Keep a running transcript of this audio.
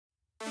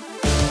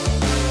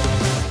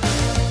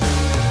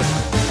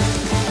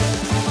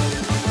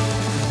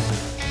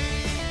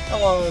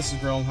Hello, this is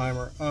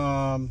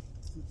Grillenheimer.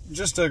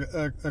 Just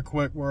a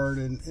quick word,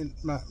 and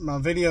my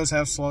videos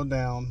have slowed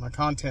down. My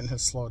content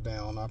has slowed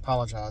down. I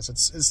apologize.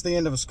 It's the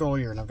end of a school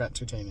year, and I've got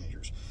 2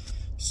 teenagers.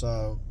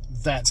 So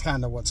that's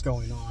kind of what's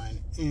going on.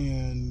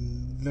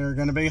 And they're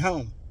going to be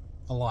home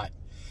a lot.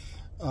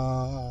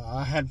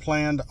 I had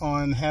planned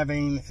on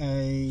having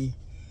a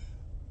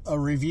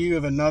review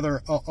of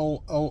another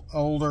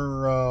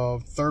older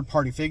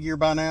third-party figure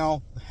by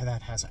now.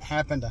 That hasn't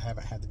happened. I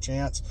haven't had the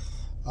chance.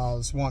 I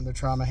was wanting to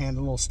try my hand a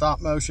little stop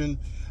motion.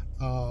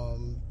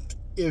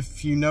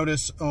 If you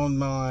notice on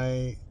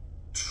my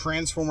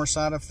Transformer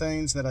side of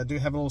things that I do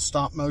have a little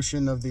stop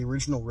motion of the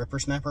original Ripper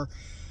Snapper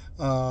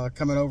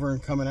coming over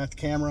and coming at the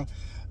camera.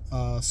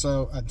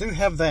 So I do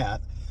have that.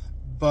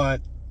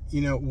 But,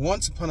 you know,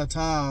 once upon a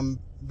time,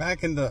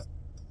 back in the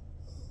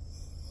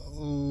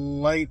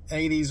late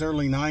 80s,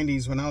 early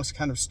 90s, when I was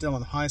kind of still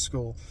in high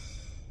school,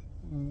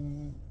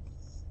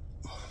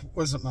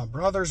 was it my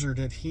brother's or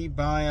did he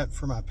buy it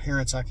for my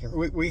parents? I can't.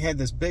 We had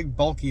this big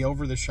bulky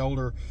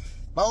over-the-shoulder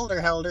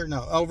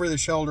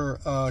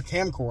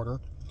camcorder,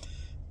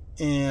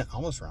 and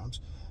almost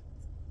rhymes.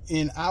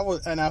 And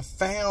I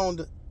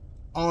found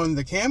on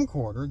the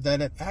camcorder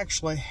that it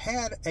actually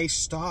had a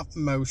stop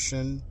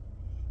motion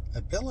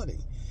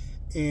ability,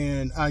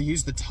 and I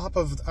used the top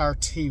of our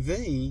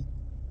TV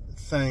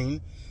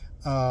thing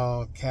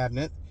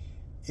cabinet,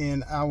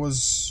 and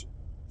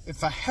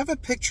if I have a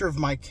picture of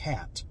my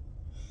cat,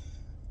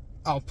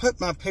 I'll put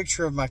my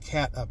picture of my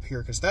cat up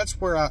here, because that's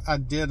where I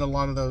did a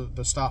lot of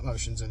the stop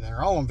motions in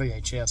there, all on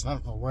VHS, and I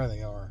don't know where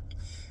they are.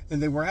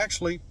 And they were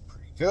actually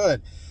pretty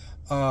good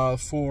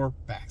for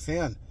back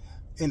then.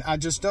 And I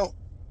just don't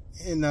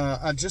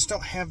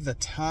have the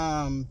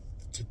time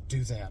to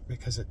do that,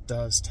 because it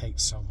does take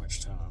so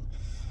much time.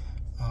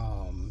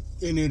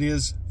 And it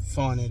is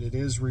fun, and it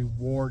is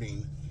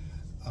rewarding,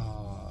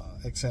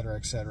 etc.,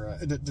 etc.,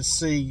 to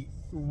see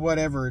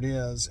whatever it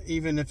is,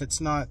 even if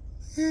it's not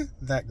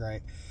that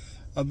great.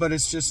 But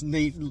it's just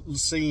neat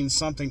seeing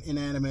something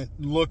inanimate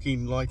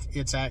looking like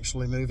it's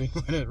actually moving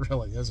when it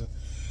really isn't.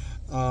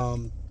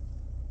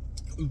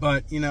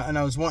 But, you know, and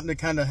I was wanting to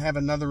kind of have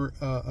another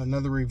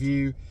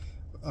review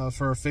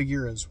for a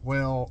figure as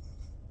well.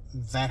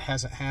 That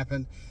hasn't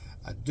happened.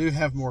 I do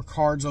have more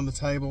cards on the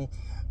table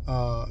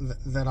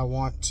that I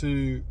want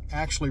to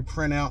actually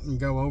print out and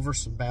go over,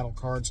 some battle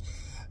cards.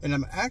 And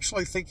I'm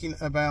actually thinking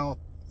about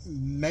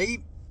maybe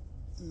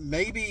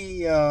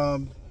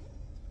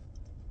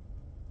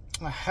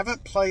I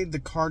haven't played the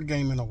card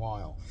game in a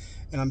while,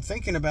 and I'm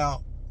thinking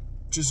about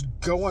just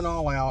going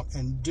all out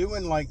and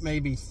doing like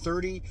maybe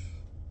 30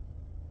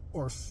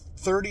 to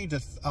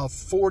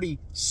 40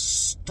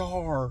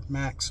 star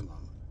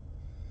maximum,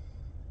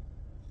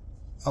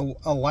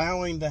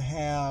 allowing to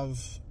have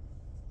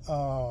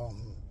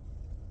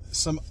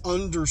some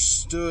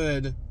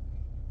understood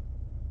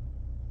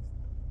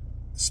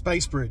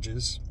space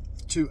bridges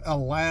to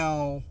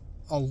allow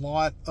a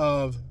lot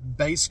of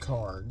base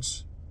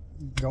cards,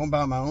 going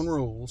by my own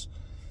rules,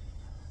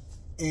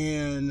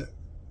 and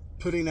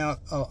putting out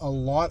a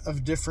lot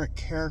of different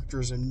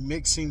characters and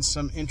mixing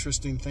some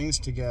interesting things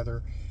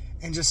together,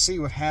 and just see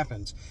what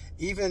happens.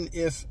 Even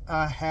if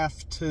I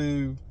have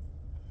to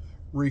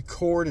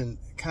record and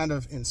kind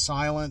of in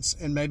silence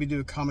and maybe do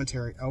a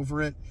commentary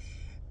over it,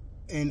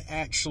 and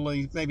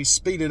actually maybe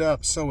speed it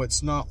up so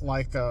it's not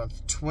like a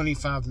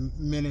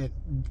 25-minute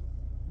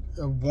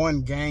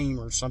one game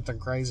or something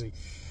crazy.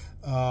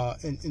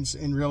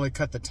 And really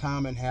cut the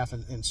time in half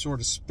and sort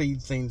of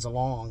speed things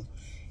along.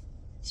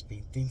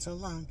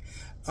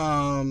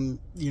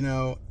 You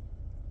know,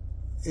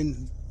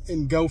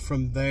 and go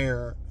from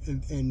there.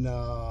 And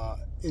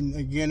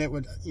again, it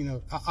would, you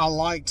know, I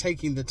like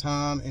taking the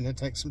time, and it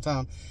takes some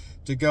time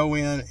to go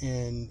in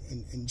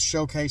and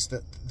showcase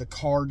the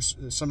cards,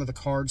 some of the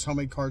cards,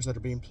 homemade cards that are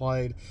being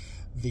played,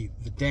 the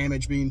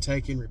damage being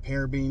taken,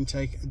 repair being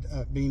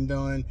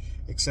done,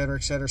 etc.,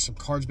 etc. Some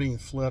cards being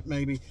flipped,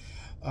 maybe.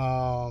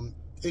 And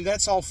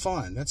that's all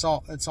fun. It's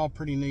all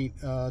pretty neat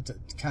to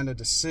kind of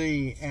to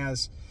see,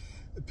 as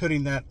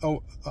putting that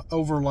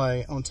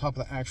overlay on top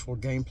of the actual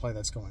gameplay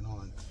that's going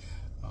on.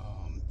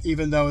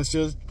 Even though it's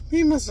just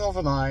me, myself,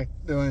 and I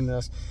doing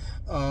this,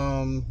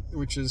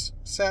 which is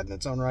sad in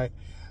its own right.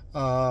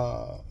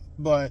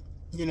 But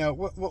you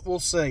know, we'll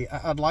see.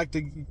 I'd like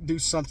to do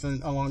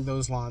something along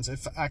those lines.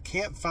 If I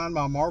can't find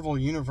my Marvel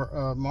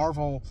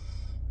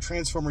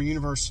Transformer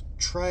Universe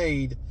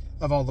trade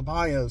of all the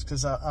bios,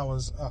 because I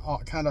was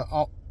kind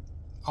of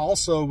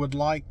also would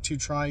like to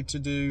try to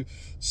do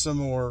some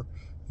more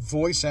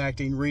voice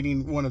acting,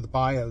 reading one of the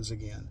bios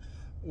again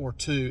or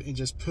two, and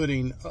just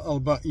putting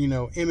you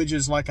know,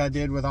 images like I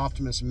did with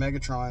Optimus and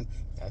Megatron.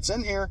 That's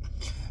in here.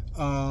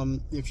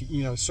 If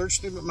you know,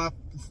 search through my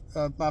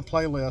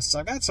playlists,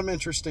 I've got some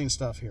interesting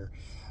stuff here,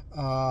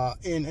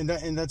 and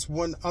that's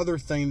one other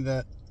thing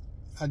that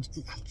I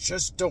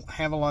just don't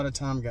have a lot of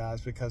time,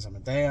 guys, because I'm a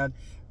dad,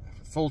 I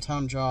have a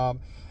full-time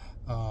job.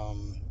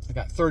 I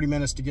got 30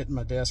 minutes to get in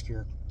my desk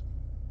here,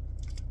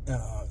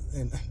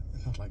 and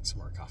I'd like some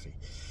more coffee.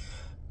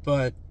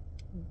 But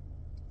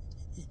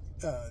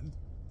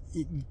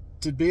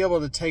to be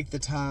able to take the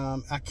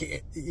time. I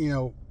can't,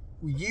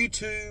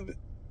 YouTube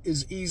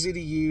is easy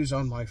to use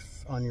on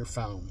your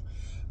phone,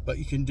 but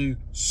you can do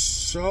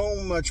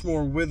so much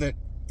more with it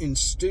in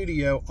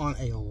studio on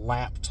a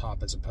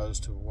laptop as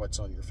opposed to what's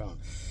on your phone.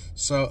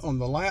 So on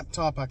the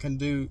laptop, I can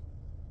do,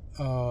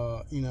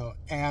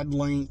 add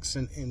links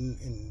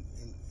and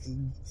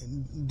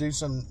do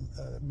some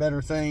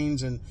better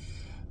things. And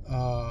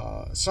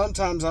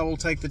sometimes I will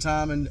take the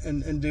time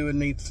and do a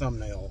neat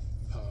thumbnail.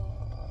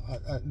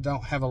 I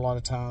don't have a lot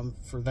of time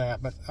for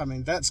that, but I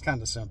mean, that's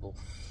kind of simple.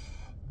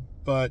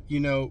 But,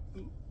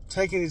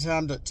 taking the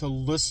time to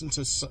listen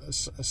to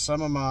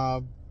some of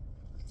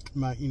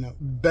my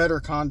better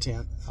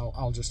content,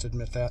 I'll just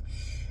admit that,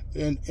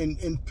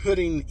 and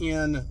putting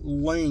in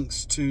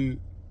links to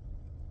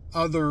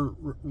other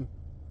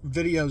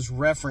videos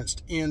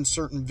referenced in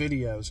certain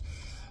videos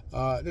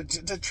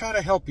to try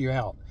to help you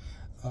out.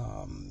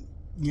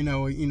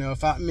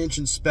 If I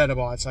mention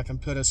Spetabots, I can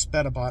put a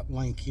Spetabot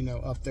link,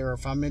 up there.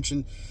 If I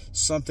mention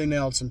something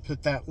else and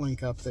put that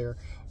link up there,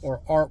 or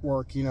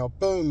artwork,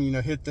 boom,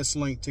 hit this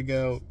link to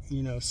go,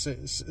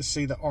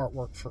 see the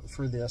artwork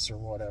for this or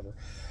whatever.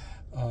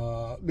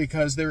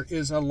 Because there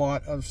is a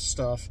lot of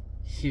stuff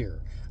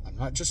here. I'm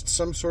not just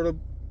some sort of,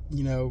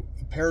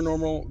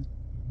 paranormal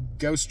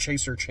ghost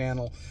chaser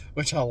channel,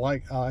 which I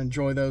like. I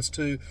enjoy those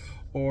too,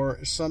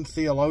 or some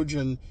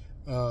theologian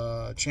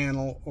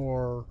channel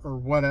or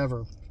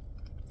whatever,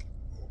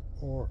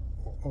 or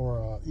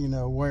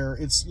where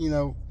it's,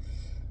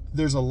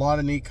 there's a lot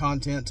of neat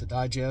content to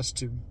digest,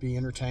 to be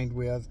entertained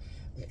with,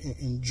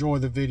 enjoy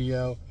the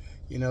video.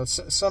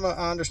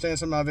 I understand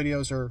some of my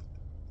videos are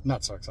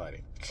not so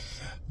exciting,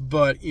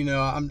 but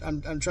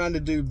I'm trying to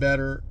do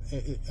better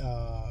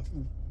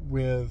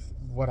with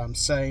what I'm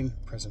saying,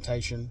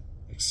 presentation,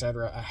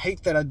 etc. I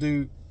hate that I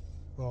do,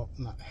 well,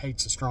 not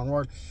hate's a strong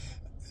word,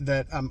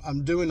 that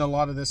I'm doing a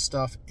lot of this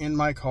stuff in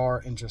my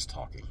car and just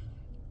talking,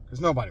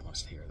 because nobody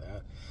wants to hear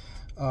that.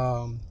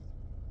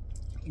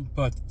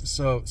 But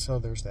so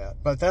there's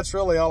that. But that's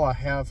really all I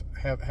have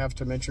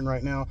to mention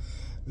right now.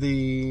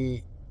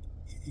 Like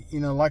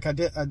I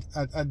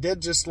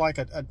did just like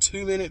a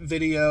 2-minute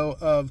video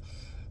of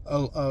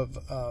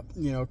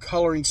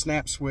coloring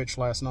Snap Switch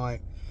last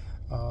night.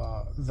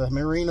 The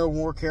Merino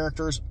War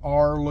characters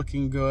are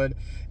looking good,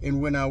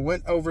 and when I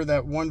went over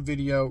that one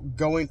video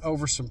going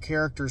over some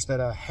characters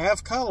that I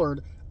have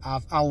colored,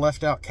 I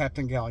left out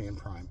Captain Galleon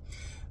Prime,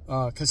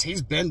 because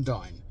he's been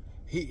done.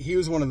 He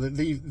was one of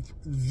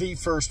the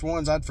first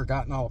ones. I'd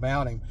forgotten all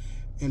about him,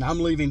 and I'm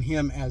leaving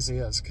him as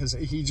is because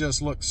he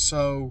just looks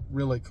so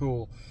really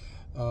cool.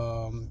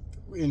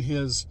 In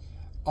his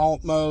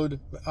alt mode,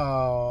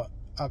 I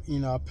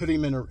put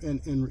him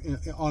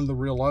on the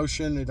real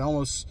ocean. It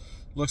almost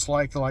looks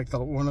like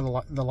one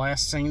of the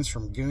last scenes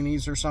from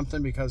Goonies or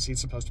something, because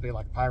he's supposed to be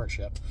like a pirate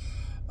ship.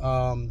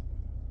 And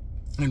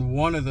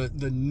one of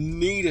the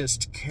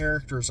neatest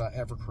characters I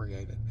ever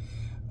created.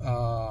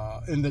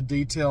 In the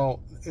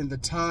detail, in the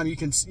time, you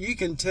can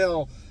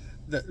tell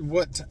that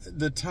what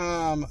the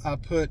time I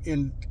put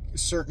in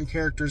certain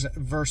characters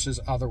versus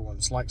other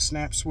ones. Like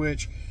Snap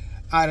Switch,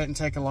 I didn't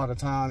take a lot of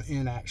time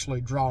in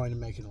actually drawing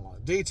and making a lot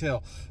of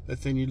detail.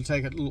 But then you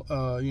take it,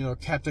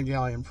 Captain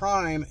Galleon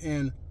Prime,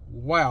 and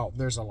wow,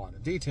 there's a lot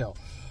of detail.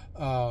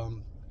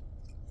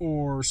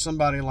 Or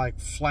somebody like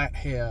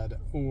Flathead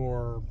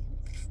or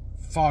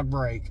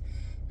Fogbreak,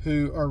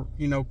 who are,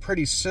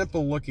 pretty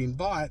simple looking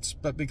bots,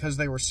 but because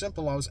they were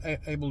simple, I was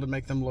able to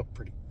make them look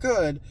pretty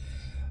good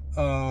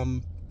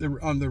on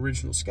the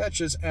original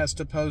sketches, as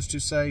opposed to,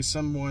 say,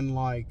 someone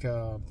like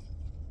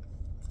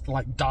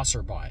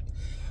Dosserbot.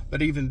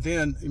 But even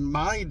then,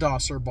 my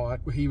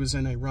Dosserbot, he was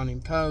in a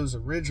running pose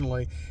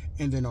originally,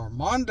 and then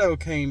Armando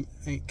came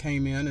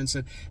in and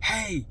said,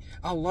 "Hey,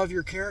 I love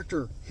your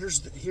character.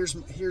 Here's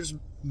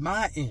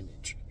my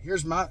image.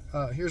 Here's my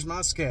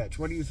sketch.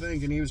 What do you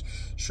think?" And he was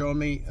showing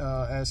me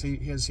as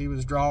he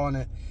was drawing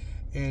it,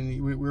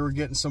 and we were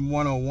getting some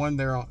one-on-one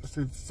there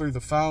through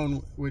the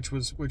phone, which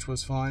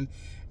was fun.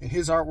 And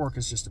his artwork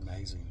is just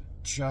amazing.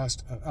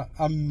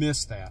 I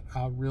miss that.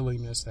 I really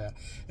miss that.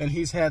 And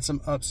he's had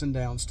some ups and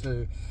downs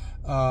too.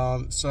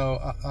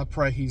 So I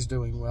pray he's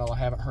doing well. I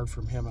haven't heard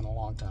from him in a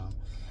long time,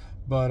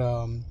 but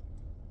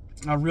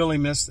I really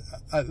miss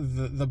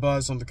the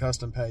buzz on the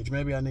custom page.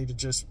 Maybe I need to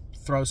just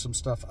throw some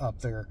stuff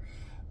up there.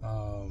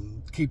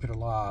 Keep it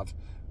alive.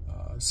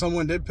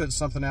 Someone did put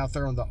something out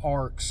there on the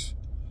ARCs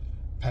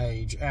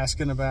page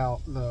asking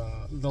about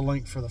the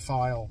link for the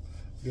file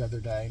the other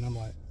day, and I'm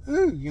like,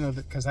 ooh,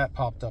 because that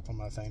popped up on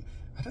my thing.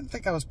 I didn't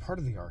think I was part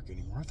of the ARC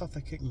anymore. I thought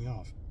they kicked me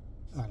off.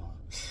 I don't know.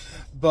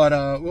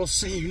 But we'll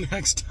see you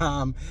next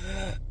time.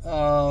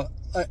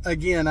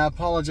 Again, I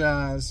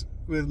apologize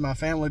with my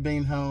family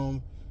being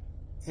home,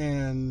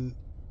 and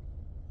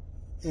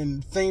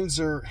things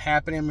are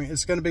happening. I mean,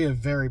 it's going to be a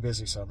very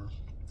busy summer.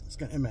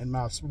 And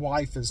my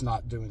wife is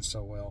not doing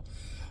so well.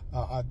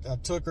 I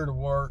took her to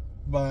work,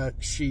 but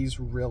she's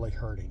really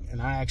hurting,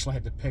 and I actually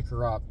had to pick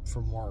her up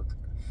from work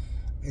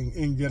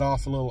and get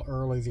off a little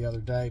early the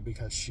other day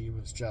because she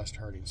was just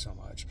hurting so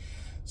much.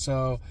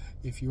 So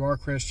if you are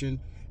Christian,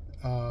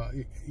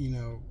 you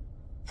know,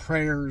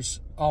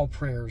 all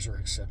prayers are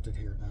accepted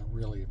here, and I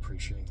really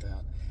appreciate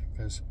that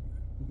because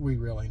we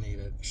really need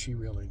it. She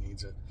really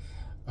needs it.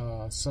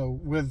 So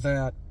with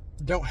that,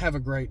 don't have a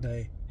great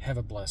day. Have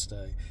a blessed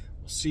day.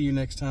 We'll see you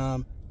next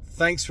time.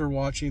 Thanks for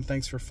watching.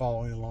 Thanks for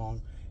following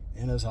along.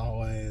 And as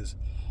always,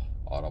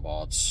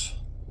 Autobots,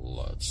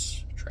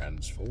 let's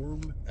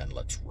transform and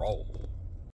let's roll.